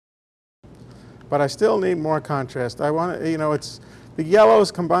but I still need more contrast. I want to, you know, it's the yellows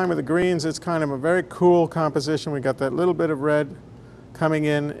combined with the greens. It's kind of a very cool composition. We got that little bit of red coming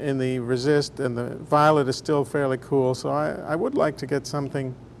in the resist, and the violet is still fairly cool. So I would like to get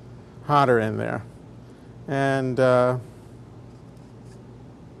something hotter in there. And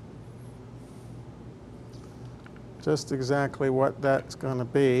just exactly what that's going to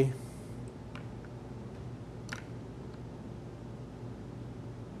be.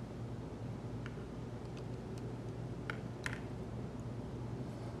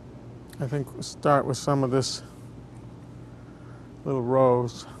 I think we'll start with some of this little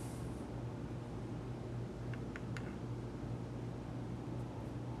rose.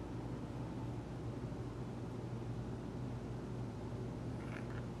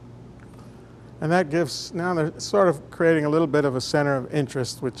 And that gives, now they're sort of creating a little bit of a center of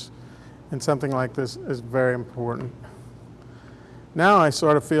interest, which in something like this is very important. Now I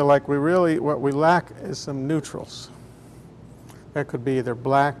sort of feel like what we lack is some neutrals. That could be either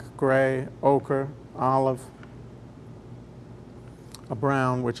black, gray, ochre, olive, a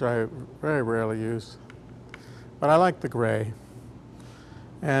brown, which I very rarely use. But I like the gray.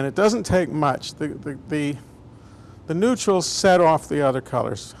 And it doesn't take much. The neutrals set off the other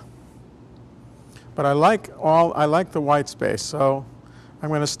colors. But I like the white space, so I'm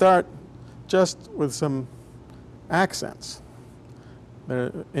going to start just with some accents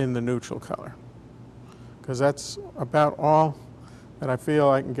in the neutral color, because that's about all that I feel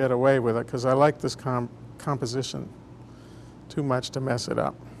I can get away with it, because I like this composition too much to mess it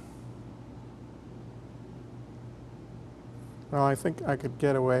up. Well, I think I could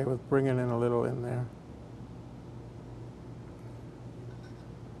get away with bringing in a little in there.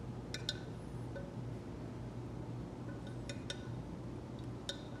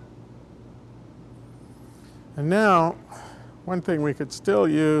 And now, one thing we could still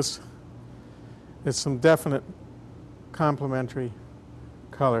use is some definite complementary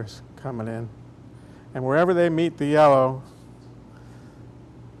colors coming in. And wherever they meet the yellow,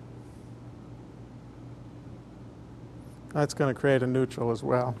 that's going to create a neutral as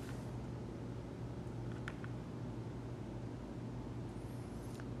well.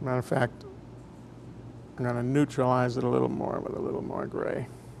 Matter of fact, I'm going to neutralize it a little more with a little more gray.